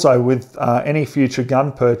 Also, with any future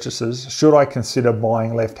gun purchases, should I consider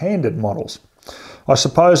buying left-handed models? I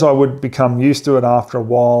suppose I would become used to it after a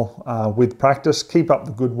while with practice. Keep up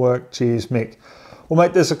the good work. Cheers, Mick." Well,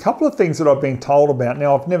 mate, there's a couple of things that I've been told about.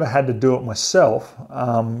 Now, I've never had to do it myself,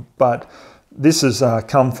 but this has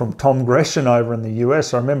come from Tom Gresham over in the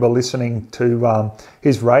US. I remember listening to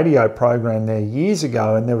his radio program there years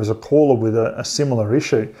ago, and there was a caller with a similar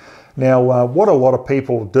issue. Now, what a lot of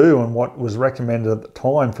people do, and what was recommended at the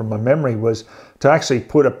time from my memory, was to actually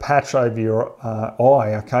put a patch over your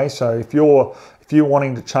eye, okay? So if you're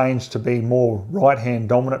wanting to change to be more right-hand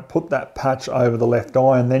dominant, put that patch over the left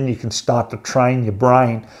eye, and then you can start to train your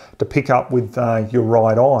brain to pick up with your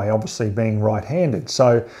right eye, obviously being right-handed.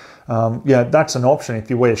 So, yeah, that's an option. If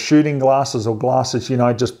you wear shooting glasses or glasses, you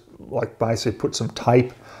know, just like basically put some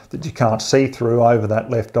tape that you can't see through over that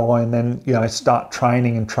left eye, and then, you know, start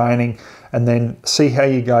training, and then see how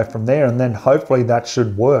you go from there, and then hopefully that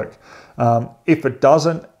should work. If it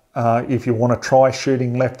doesn't, if you want to try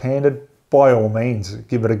shooting left-handed, by all means,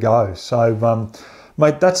 give it a go. So,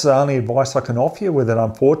 mate, that's the only advice I can offer you with it,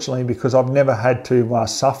 unfortunately, because I've never had to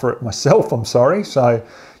suffer it myself, I'm sorry. So,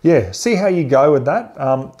 yeah, see how you go with that.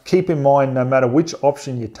 Keep in mind, no matter which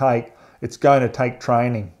option you take, it's going to take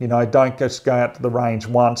training. You know, don't just go out to the range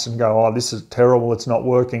once and go, "Oh, this is terrible, it's not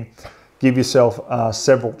working." Give yourself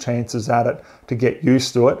several chances at it to get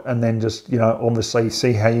used to it, and then just, you know, obviously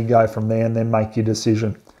see how you go from there, and then make your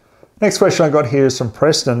decision. Next question I got here is from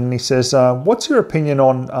Preston, and he says, "What's your opinion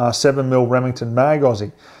on 7mm Remington mag,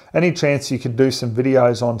 Ozzie? Any chance you could do some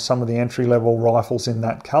videos on some of the entry-level rifles in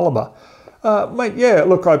that calibre?" Mate, yeah,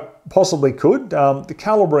 look, I possibly could. The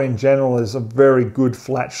calibre in general is a very good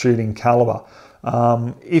flat shooting calibre.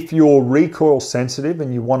 If you're recoil sensitive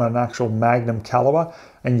and you want an actual Magnum calibre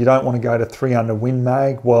and you don't want to go to 300 Win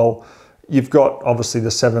Mag, well, you've got obviously the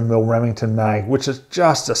 7mm Remington mag, which is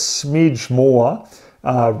just a smidge more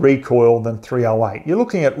recoil than 308. You're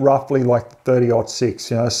looking at roughly like the 30-06,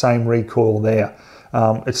 you know, same recoil there.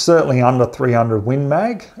 It's certainly under 300 Win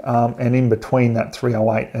Mag, and in between that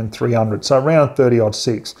 308 and 300, so around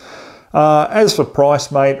 30-06. As for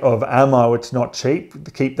price, mate, of ammo, it's not cheap,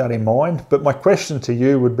 to keep that in mind. But my question to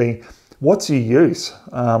you would be, what's your use?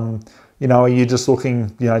 You know, are you just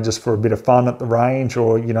looking, you know, just for a bit of fun at the range,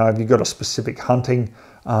 or, you know, have you got a specific hunting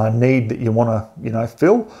need that you want to, you know,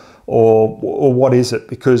 fill, or what is it?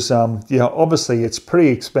 Because, you know, obviously it's pretty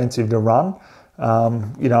expensive to run,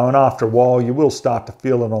 you know, and after a while you will start to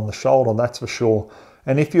feel it on the shoulder, that's for sure.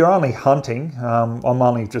 And if you're only hunting, I'm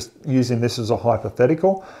only just using this as a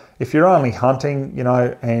hypothetical. If you're only hunting, you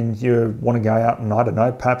know, and you want to go out and, I don't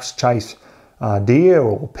know, perhaps chase deer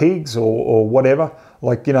or pigs or whatever,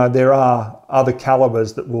 like, you know, there are other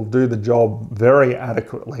calibers that will do the job very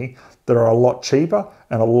adequately that are a lot cheaper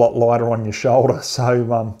and a lot lighter on your shoulder.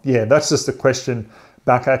 So, yeah, that's just a question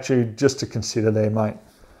back at you just to consider there, mate.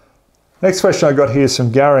 Next question I got here is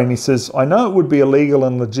from Gary, and he says, I know it would be a legal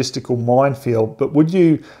and logistical minefield, but would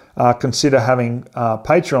you consider having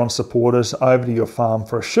Patreon supporters over to your farm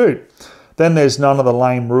for a shoot? Then there's none of the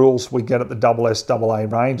lame rules we get at the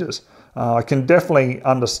SSAA ranges. I can definitely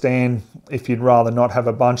understand if you'd rather not have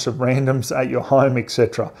a bunch of randoms at your home,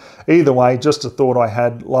 etc. Either way, just a thought I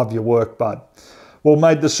had. Love your work, bud. Well,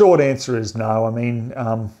 mate, the short answer is no. I mean,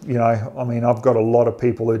 you know, I've got a lot of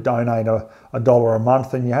people who donate $1 a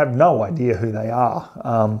month, and you have no idea who they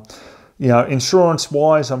are. You know,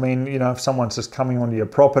 insurance-wise, I mean, you know, if someone's just coming onto your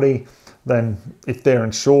property, then if they're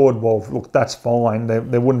insured, well, look, that's fine.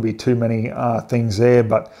 There wouldn't be too many things there.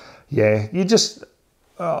 But yeah, you just,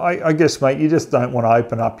 I guess, mate, you just don't want to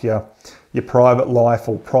open up your private life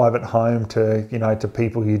or private home to, you know, to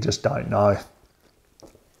people you just don't know.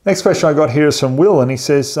 Next question I got here is from Will, and he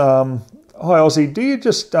says, hi Ozzie, do you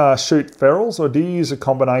just shoot ferals, or do you use a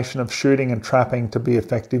combination of shooting and trapping to be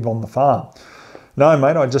effective on the farm? No,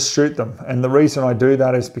 mate, I just shoot them. And the reason I do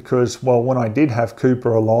that is because, well, when I did have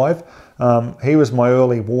Cooper alive, he was my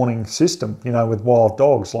early warning system, you know, with wild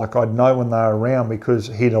dogs. Like, I'd know when they were around because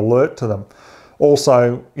he'd alert to them.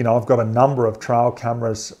 Also, you know, I've got a number of trail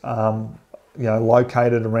cameras, you know,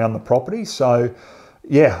 located around the property. So,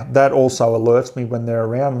 yeah, that also alerts me when they're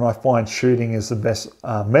around, and I find shooting is the best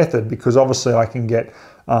method, because obviously I can get,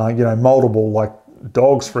 you know, multiple, like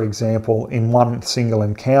dogs, for example, in one single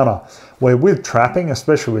encounter. Where with trapping,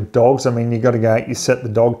 especially with dogs, I mean, you got to go out, you set the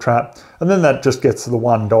dog trap, and then that just gets to the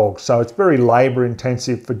one dog. So it's very labor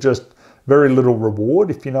intensive for just very little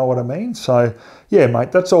reward, if you know what I mean. So yeah,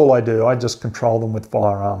 mate, that's all I do. I just control them with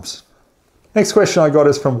firearms. Next question I got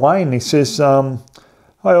is from Wayne. He says, hi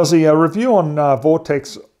Ozzie, a review on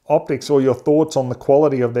Vortex Optics, or your thoughts on the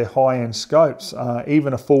quality of their high-end scopes.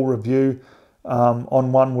 Even a full review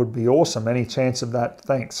on one would be awesome. Any chance of that?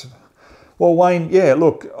 Thanks. Well, Wayne, yeah,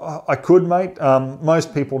 look, I could, mate.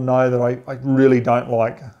 Most people know that I really don't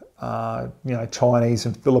like, you know, Chinese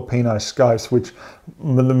and Filipino scopes, which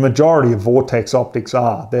the majority of Vortex Optics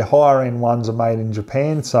are. Their higher-end ones are made in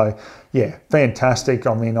Japan, so yeah, fantastic.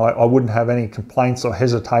 I mean, I wouldn't have any complaints or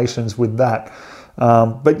hesitations with that.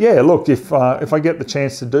 But yeah, look, if I get the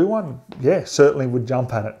chance to do one, yeah, certainly would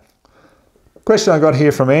jump at it. Question I got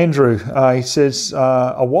here from Andrew. He says,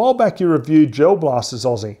 a while back you reviewed gel blasters,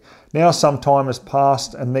 Ozzie. Now some time has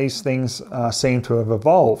passed and these things seem to have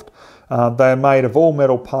evolved. They are made of all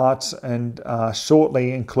metal parts and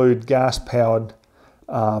shortly include gas-powered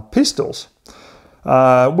pistols.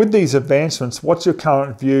 With these advancements, what's your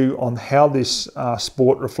current view on how this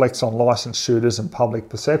sport reflects on licensed shooters and public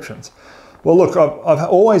perceptions? Well, look, I've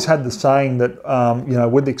always had the saying that, you know,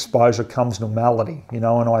 with exposure comes normality, you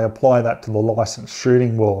know, and I apply that to the licensed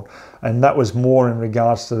shooting world. And that was more in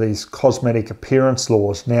regards to these cosmetic appearance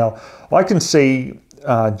laws. Now, I can see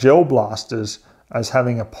gel blasters as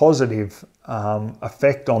having a positive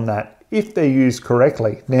effect on that if they're used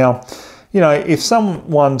correctly. Now, you know, if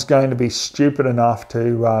someone's going to be stupid enough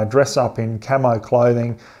to dress up in camo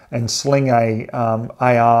clothing and sling a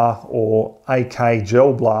AR or AK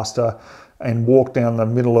gel blaster and walk down the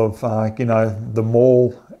middle of, you know, the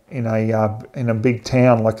mall in a big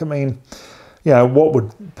town, like, I mean, you know, what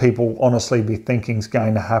would people honestly be thinking is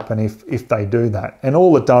going to happen if they do that? And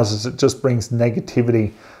all it does is it just brings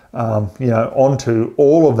negativity, you know, onto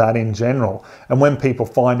all of that in general. And when people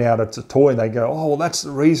find out it's a toy, they go, oh, well, that's the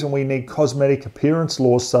reason we need cosmetic appearance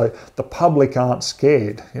laws, so the public aren't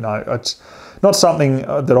scared. You know, it's not something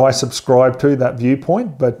that I subscribe to, that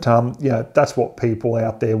viewpoint, but you know, that's what people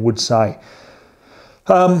out there would say.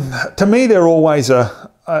 To me, they're always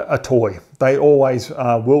a toy. They always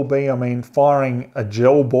will be. I mean, firing a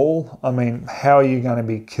gel ball, I mean, how are you going to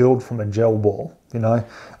be killed from a gel ball? You know,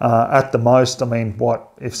 at the most, I mean, what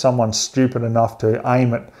if someone's stupid enough to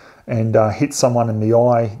aim it and hit someone in the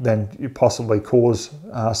eye, then you possibly cause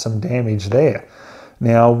some damage there.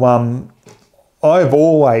 Now, I've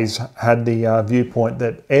always had the viewpoint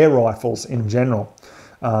that air rifles in general,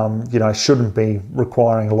 you know, shouldn't be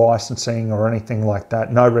requiring licensing or anything like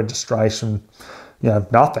that. No registration, you know,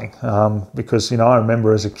 nothing. Because, you know, I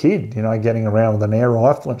remember as a kid, you know, getting around with an air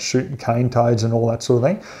rifle and shooting cane toads and all that sort of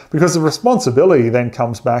thing. Because the responsibility then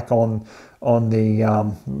comes back on the,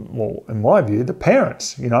 well, in my view, the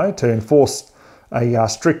parents, you know, to enforce a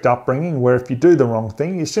strict upbringing where if you do the wrong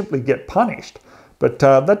thing, you simply get punished. But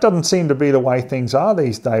that doesn't seem to be the way things are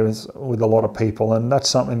these days with a lot of people, and that's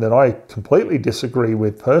something that I completely disagree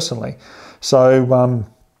with personally. So,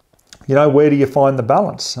 you know, where do you find the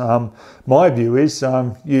balance? My view is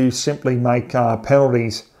you simply make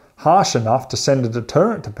penalties harsh enough to send a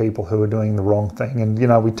deterrent to people who are doing the wrong thing. And, you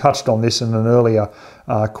know, we touched on this in an earlier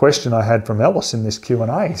question I had from Ellis in this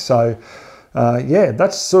Q&A. So, yeah,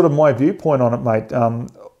 that's sort of my viewpoint on it, mate.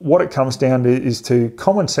 What it comes down to is to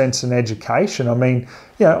common sense and education. I mean,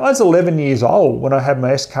 you know, I was 11 years old when I had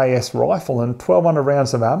my SKS rifle and 1,200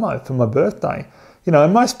 rounds of ammo for my birthday. You know,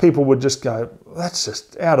 most people would just go, that's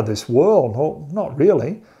just out of this world. Well, not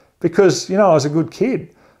really, because, you know, I was a good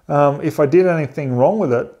kid. If I did anything wrong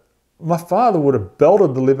with it, my father would have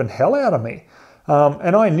belted the living hell out of me.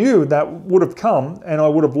 And I knew that would have come and I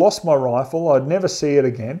would have lost my rifle. I'd never see it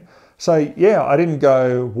again. So, yeah, I didn't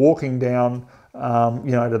go walking down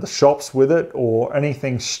you know, to the shops with it or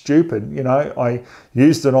anything stupid. You know, I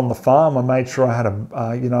used it on the farm. I made sure I had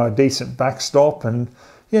a, you know, a decent backstop, and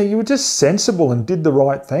yeah, you were just sensible and did the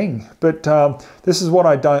right thing. But this is what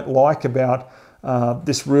I don't like about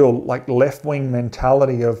this real like left-wing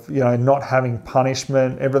mentality of, you know, not having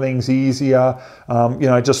punishment, everything's easier, you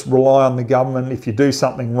know, just rely on the government. If you do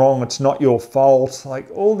something wrong, it's not your fault. Like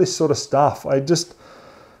all this sort of stuff.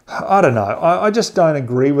 I don't know. I just don't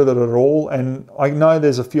agree with it at all. And I know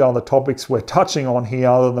there's a few other topics we're touching on here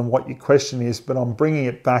other than what your question is, but I'm bringing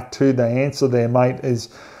it back to the answer there, mate, is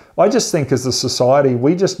I just think as a society,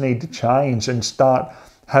 we just need to change and start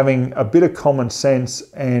having a bit of common sense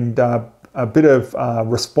and a bit of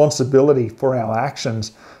responsibility for our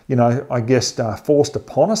actions, you know, I guess forced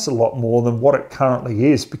upon us a lot more than what it currently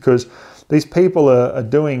is, because these people are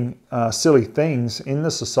doing silly things in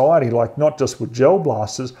the society, like not just with gel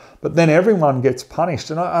blasters, but then everyone gets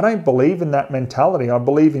punished. And I don't believe in that mentality. I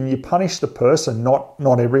believe in you punish the person,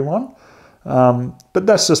 not everyone. But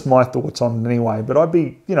that's just my thoughts on it anyway. But I'd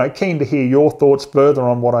be, you know, keen to hear your thoughts further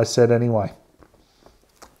on what I said anyway.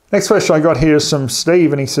 Next question I got here is from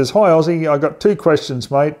Steve, and he says, "Hi Ozzie, I got two questions,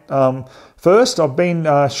 mate. First, I've been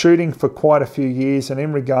shooting for quite a few years, and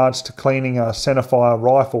in regards to cleaning a centerfire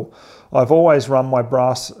rifle, I've always run my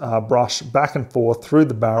brass brush back and forth through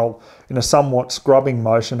the barrel in a somewhat scrubbing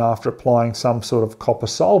motion after applying some sort of copper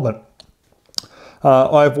solvent.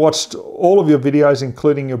 I've watched all of your videos,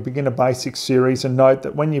 including your Beginner Basics series, and note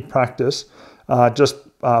that when you practice, just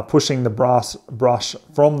pushing the brass brush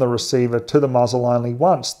from the receiver to the muzzle only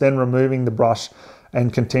once, then removing the brush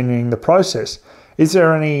and continuing the process. Is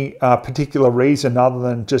there any particular reason other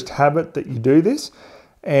than just habit that you do this?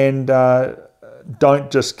 And don't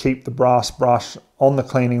just keep the brass brush on the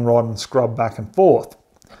cleaning rod and scrub back and forth?"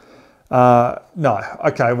 No.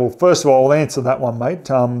 Okay, well, first of all, I'll answer that one,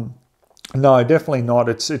 mate. No, definitely not.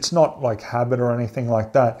 It's not like habit or anything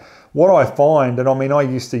like that. What I find, and I mean, I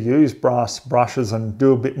used to use brass brushes and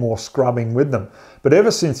do a bit more scrubbing with them, but ever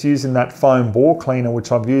since using that foam bore cleaner,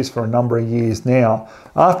 which I've used for a number of years now,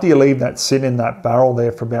 after you leave that sit in that barrel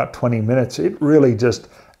there for about 20 minutes, it really just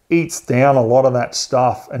eats down a lot of that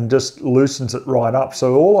stuff and just loosens it right up.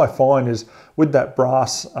 So all I find is with that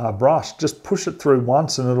brass brush, just push it through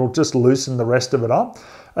once and it'll just loosen the rest of it up,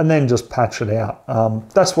 and then just patch it out.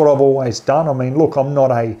 That's what I've always done. I mean, look, I'm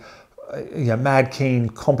not a mad keen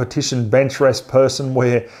competition bench rest person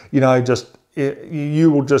where, you know, just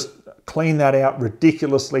you will just clean that out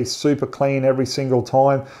ridiculously super clean every single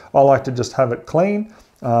time. I like to just have it clean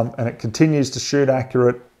and it continues to shoot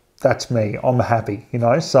accurate. That's me. I'm happy, you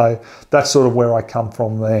know, so that's sort of where I come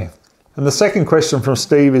from there. And the second question from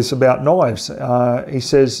Steve is about knives. He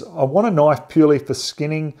says, "I want a knife purely for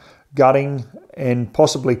skinning, gutting, and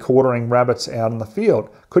possibly quartering rabbits out in the field.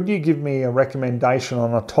 Could you give me a recommendation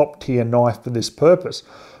on a top tier knife for this purpose?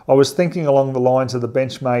 I was thinking along the lines of the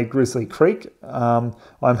Benchmade Grizzly Creek. I'm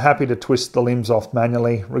happy to twist the limbs off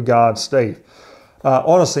manually. Regards, Steve."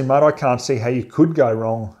 Honestly, mate, I can't see how you could go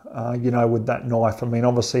wrong, you know, with that knife. I mean,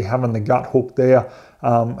 obviously having the gut hook there,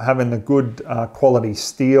 having the good quality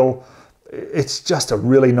steel, it's just a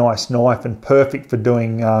really nice knife and perfect for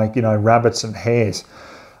doing, you know, rabbits and hares.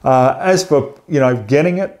 As for, you know,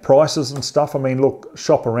 getting it, prices and stuff, I mean, look,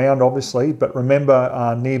 shop around obviously, but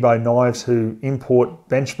remember Nebo Knives, who import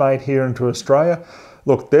Benchmade here into Australia,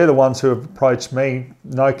 look, they're the ones who have approached me.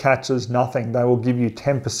 No catches, nothing. They will give you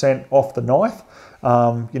 10% off the knife.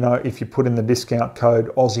 You know, if you put in the discount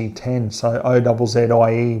code Ozzie10, so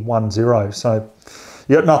OZZIE10. So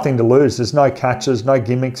you got nothing to lose. There's no catches, no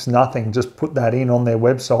gimmicks, nothing. Just put that in on their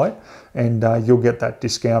website and you'll get that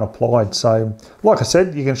discount applied. So like I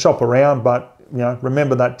said, you can shop around, but you know,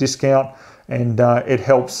 remember that discount, and it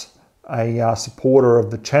helps a supporter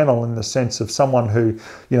of the channel in the sense of someone who,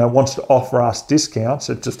 you know, wants to offer us discounts.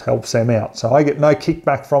 It just helps them out. So I get no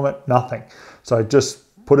kickback from it, nothing. So just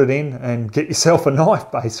put it in and get yourself a knife,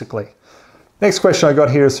 basically. Next question I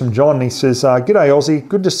got here is from John. He says, "G'day Ozzie,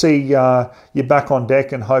 good to see you back on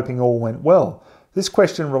deck and hoping all went well. This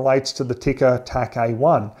question relates to the Tikka TAC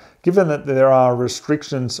A1. Given that there are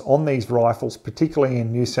restrictions on these rifles, particularly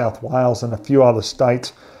in New South Wales and a few other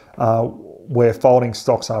states where folding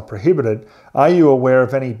stocks are prohibited, are you aware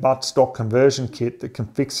of any butt stock conversion kit that can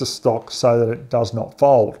fix the stock so that it does not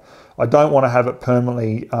fold? I don't want to have it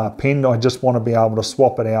permanently pinned. I just want to be able to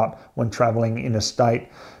swap it out when traveling in a state.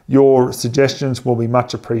 Your suggestions will be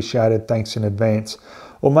much appreciated. Thanks in advance."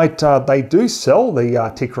 Well, mate, they do sell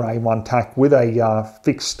the Tikka A1 TAC with a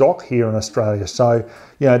fixed stock here in Australia. So,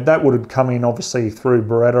 you know, that would have come in obviously through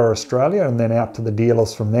Beretta Australia and then out to the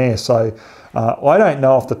dealers from there. So I don't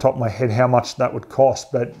know off the top of my head how much that would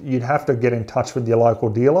cost, but you'd have to get in touch with your local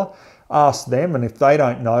dealer, ask them, and if they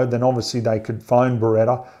don't know, then obviously they could phone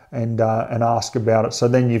Beretta and ask about it. So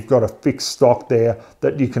then you've got a fixed stock there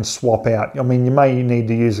that you can swap out. I mean, you may need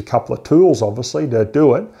to use a couple of tools, obviously, to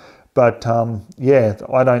do it. But yeah,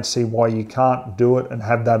 I don't see why you can't do it and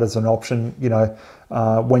have that as an option, you know,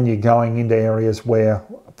 when you're going into areas where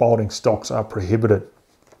folding stocks are prohibited.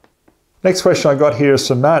 Next question I got here is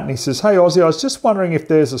from Matt, and he says, "Hey Ozzie, I was just wondering if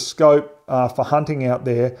there's a scope for hunting out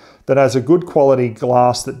there that has a good quality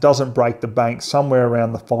glass that doesn't break the bank, somewhere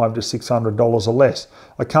around the $500 to $600 or less.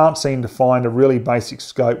 I can't seem to find a really basic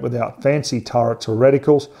scope without fancy turrets or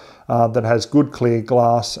reticles that has good clear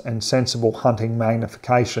glass and sensible hunting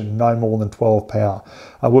magnification, no more than 12 power.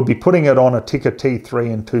 I would be putting it on a Tikka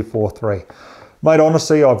T3 and 243. Mate,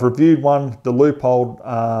 honestly, I've reviewed one, the Leupold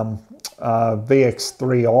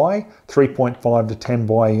VX3i 3.5 to 10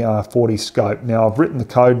 by 40 scope. Now I've written the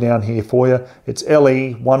code down here for you. It's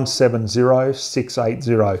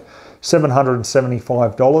LE170680,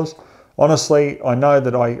 $775. Honestly, I know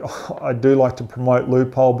that I do like to promote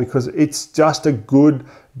Leupold because it's just a good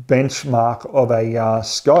benchmark of a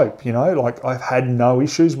scope, you know, like I've had no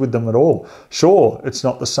issues with them at all. Sure, it's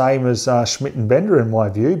not the same as Schmidt & Bender in my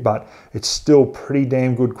view, but it's still pretty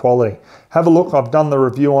damn good quality. Have a look, I've done the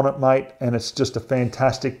review on it, mate, and it's just a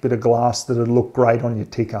fantastic bit of glass that'll look great on your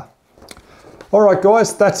Tikka. All right,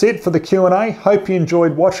 guys, that's it for the Q&A. Hope you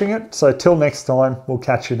enjoyed watching it. So till next time, we'll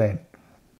catch you then.